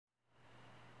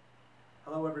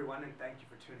Hello everyone, and thank you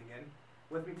for tuning in.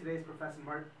 With me today is Professor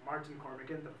Martin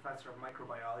Cormican, the Professor of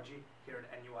Microbiology here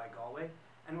at NUI Galway,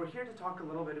 and we're here to talk a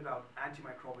little bit about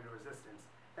antimicrobial resistance.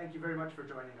 Thank you very much for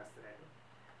joining us today.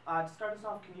 To start us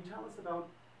off, can you tell us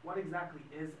about what exactly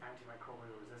is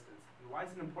antimicrobial resistance, and why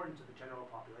is it important to the general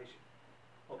population?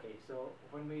 Okay, so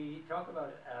when we talk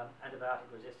about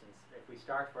antibiotic resistance, if we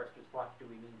start first with what do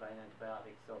we mean by an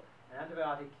antibiotic. So an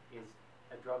antibiotic is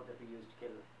a drug that we use to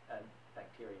kill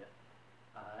bacteria.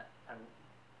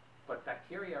 But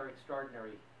bacteria are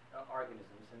extraordinary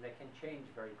organisms, and they can change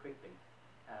very quickly.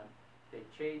 They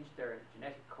change their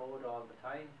genetic code all the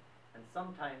time, and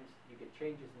sometimes you get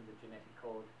changes in the genetic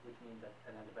code, which mean that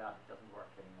an antibiotic doesn't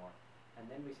work anymore. And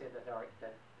then we say that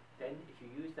then if you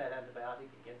use that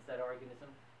antibiotic against that organism,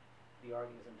 the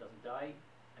organism doesn't die,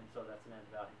 and so that's an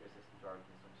antibiotic-resistant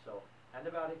organism. So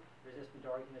antibiotic-resistant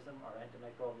organism or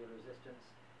antimicrobial resistance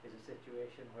is a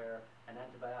situation where an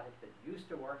antibiotic that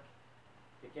used to work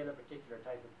to kill a particular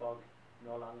type of bug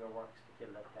no longer works to kill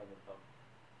that kind of bug.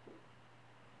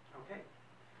 Okay.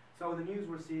 So in the news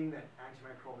we're seeing that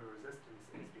antimicrobial resistance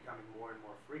is becoming more and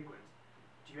more frequent.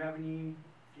 Do you have any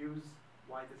views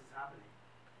why this is happening?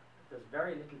 There's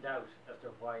very little doubt as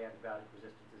to why antibiotic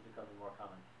resistance is becoming more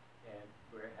common.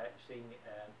 We're seeing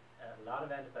a lot of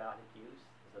antibiotic use.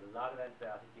 There's a lot of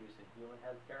antibiotic use in human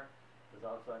healthcare. There's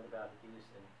also antibiotic use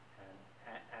in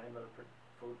animal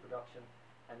food production.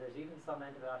 And there's even some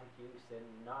antibiotic use in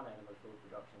non-animal food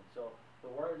production. So the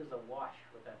world is awash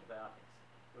with antibiotics.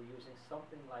 We're using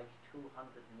something like 200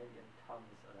 million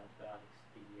tons of antibiotics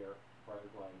a year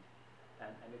worldwide.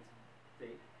 And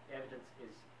the evidence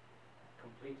is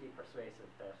completely persuasive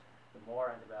that the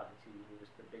more antibiotics you use,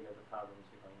 the bigger the problems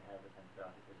you're going to have with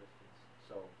antibiotic resistance.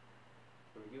 So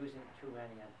we're using too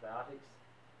many antibiotics,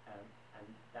 and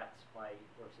that's why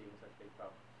we're seeing such big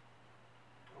problems.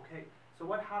 Okay, so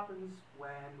what happens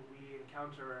when we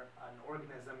encounter an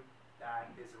organism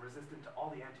that is resistant to all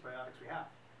the antibiotics we have?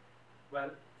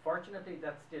 Well, fortunately,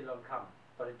 that's still uncommon,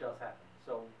 but it does happen.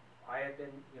 So I have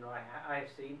been, I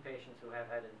have seen patients who have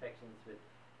had infections with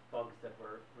bugs that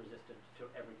were resistant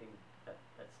to everything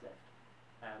that's left.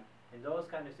 In those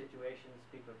kind of situations,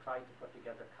 people try to put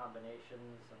together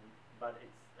combinations, but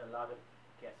it's a lot of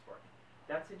guesswork.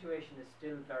 That situation is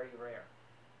still very rare,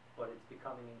 but it's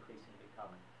becoming increasingly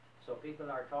common. So people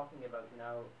are talking about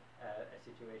now a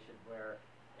situation where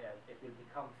it will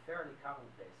become fairly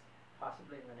commonplace,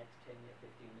 possibly in the next 10 or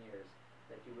 15 years,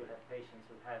 that you will have patients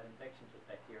who have infections with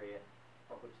bacteria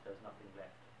for which there's nothing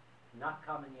left. Not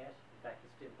common yet, in fact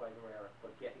it's still quite rare,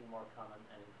 but getting more common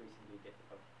and increasingly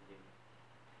difficult to deal with.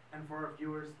 And for our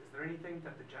viewers, is there anything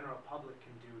that the general public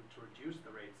can do to reduce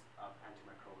the rates of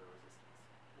antimicrobial resistance?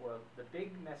 Well, the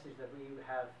big message that we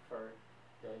have for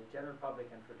the general public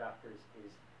and for doctors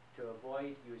is to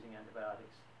avoid using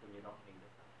antibiotics when you don't need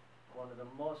it. One of the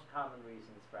most common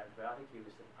reasons for antibiotic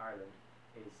use in Ireland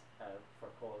is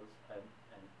for colds and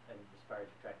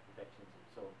respiratory tract infections,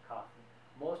 so coughing.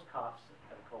 Most coughs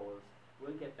and colds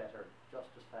will get better just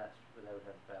as fast without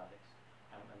antibiotics.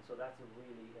 And so that's a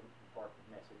really important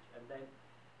message. And then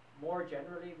more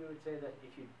generally, we would say that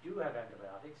if you do have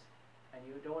antibiotics and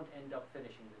you don't end up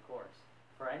finishing the course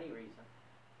for any reason,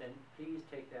 then please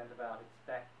take the antibiotics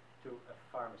back to a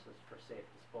pharmacist for safe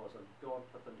disposal. Don't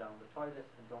put them down the toilet,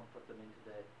 and don't put them into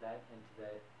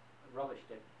the rubbish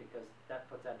bin, because that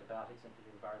puts antibiotics into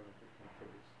the environment, which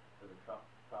contributes to the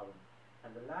problem.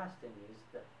 And the last thing is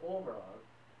that overall,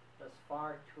 there's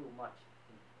far too much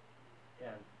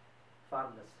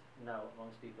fondness now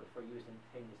amongst people for using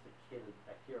things that kill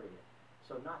bacteria.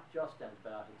 So not just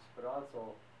antibiotics, but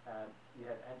also you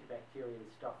have antibacterial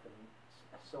stuff and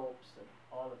soaps and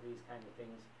all of these kind of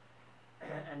things.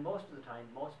 And most of the time,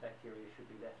 most bacteria should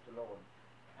be left alone.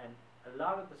 And a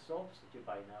lot of the soaps that you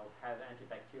buy now have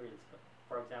antibacterial stuff.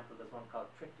 For example, there's one called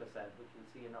triclosan, which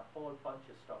you'll see in a whole bunch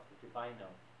of stuff that you buy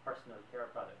now, personal care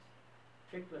products.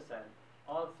 Triclosan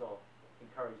also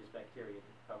encourages bacteria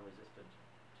to become resistant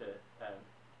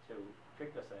to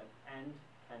triclosan and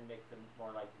can make them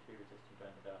more likely to be resistant to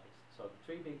antibiotics. So the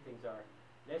three big things are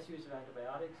less use of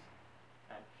antibiotics,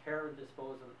 and care and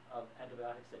disposal of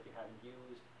antibiotics that you haven't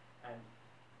used, and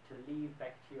to leave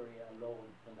bacteria alone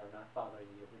when they're not bothering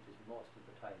you, which is most of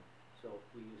the time. So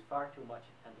we use far too much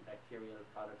antibacterial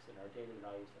products in our daily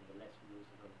lives, and the less we use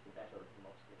of them, the better in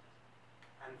most cases.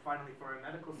 And finally, for a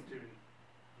medical student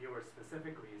viewer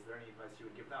specifically, is there any advice you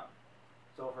would give them?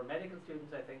 So for medical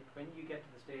students, I think when you get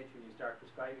to the stage where you start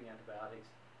prescribing antibiotics,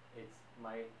 it's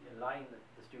my line that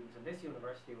the students in this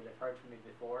university will have heard from me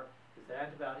before, is that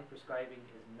antibiotic prescribing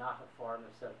is not a form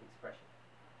of self-expression.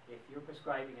 If you're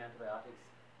prescribing antibiotics,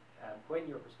 when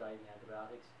you're prescribing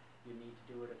antibiotics, you need to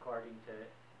do it according to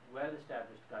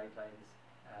well-established guidelines,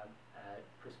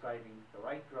 prescribing the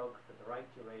right drug for the right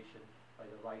duration by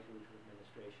the right route of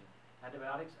administration.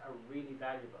 Antibiotics are really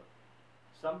valuable.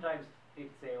 Sometimes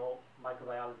people say, oh,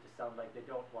 microbiologists sound like they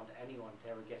don't want anyone to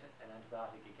ever get an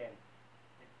antibiotic again.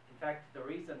 In fact, the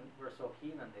reason we're so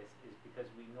keen on this is because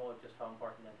we know just how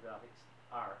important antibiotics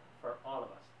are for all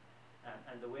of us.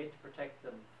 And the way to protect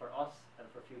them for us and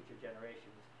for future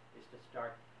generations is to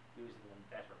start using them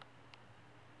better.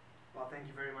 Well, thank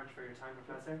you very much for your time,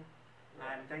 Professor.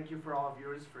 And thank you for all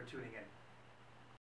viewers for tuning in.